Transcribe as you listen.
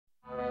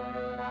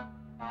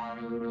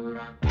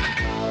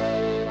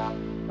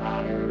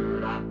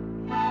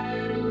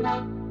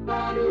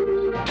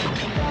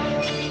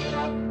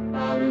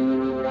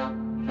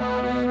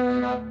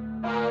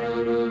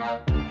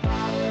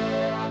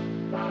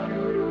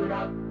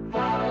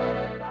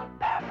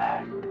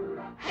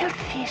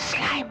Dirty,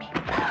 slimy.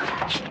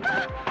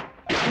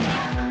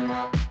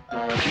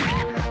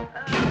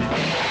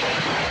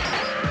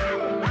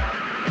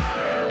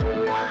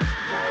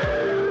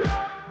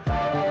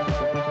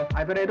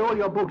 I've read all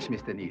your books,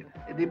 Mr. Neal.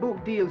 The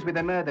book deals with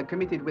a murder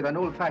committed with an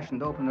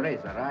old-fashioned open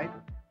razor, right?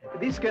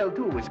 This girl,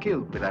 too, was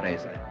killed with a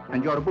razor,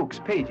 and your book's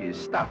pages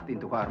stuffed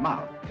into her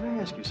mouth. Can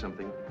I ask you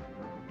something?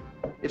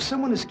 If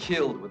someone is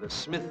killed with a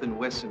Smith &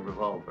 Wesson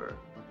revolver,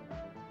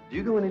 do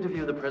you go and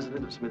interview the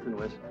president of Smith &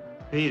 Wesson?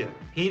 Peter,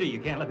 you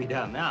can't let me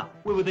down now.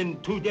 We're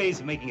within 2 days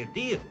of making a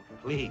deal.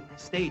 Please,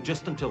 stay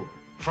just until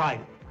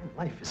Friday.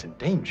 My life is in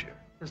danger.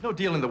 There's no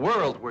deal in the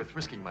world worth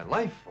risking my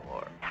life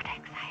for. Not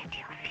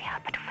anxiety or fear,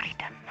 but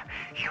freedom.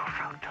 You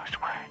wrote those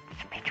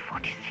words, page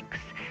 46.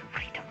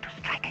 Freedom to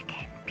strike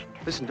again, Peter.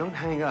 Listen, don't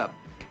hang up.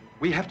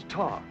 We have to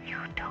talk. You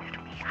told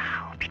me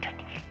how, Peter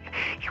Neal.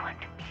 You and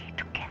me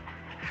together.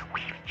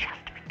 We've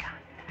just begun.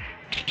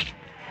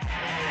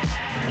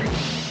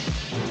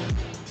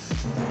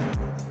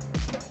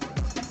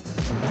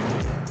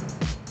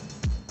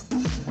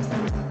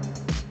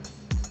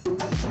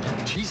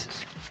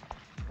 Jesus.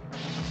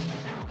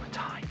 Hell of a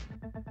time.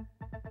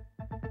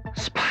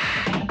 Spy.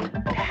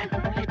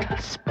 Damn little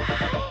spy.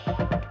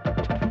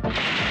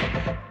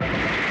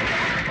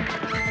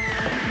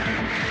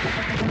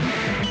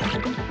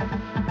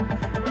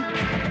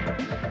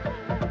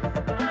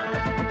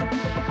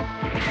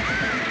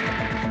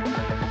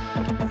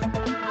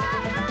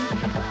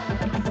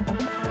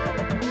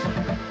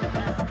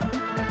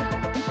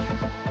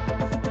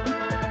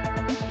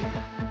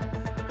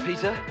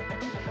 Peter?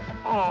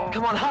 Oh.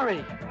 Come on,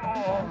 hurry.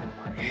 Oh,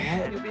 my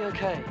head. You'll be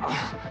okay.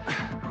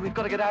 We've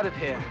got to get out of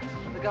here.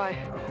 The guy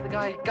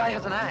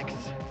has an axe.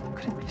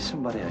 Could it be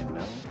somebody I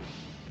know?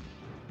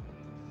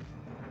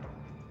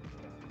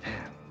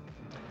 Damn.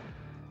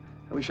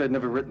 I wish I'd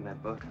never written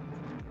that book.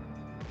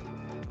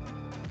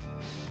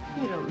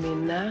 You don't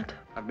mean that.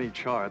 I've made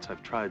charts.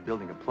 I've tried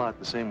building a plot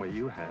the same way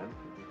you have.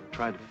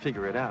 Tried to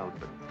figure it out,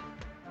 but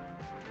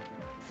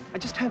I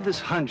just have this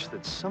hunch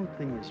that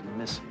something is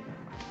missing.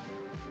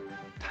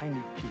 A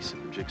tiny piece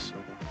of the jigsaw.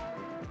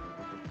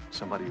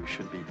 Somebody who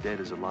should be dead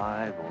is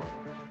alive, or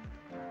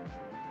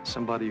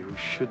somebody who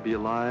should be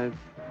alive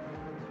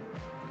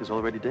is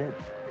already dead.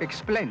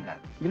 Explain that.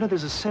 You know,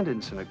 there's a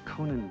sentence in a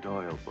Conan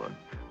Doyle book.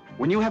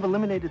 When you have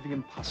eliminated the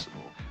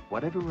impossible,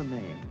 whatever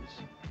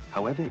remains,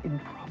 however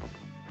improbable,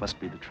 must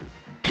be the truth.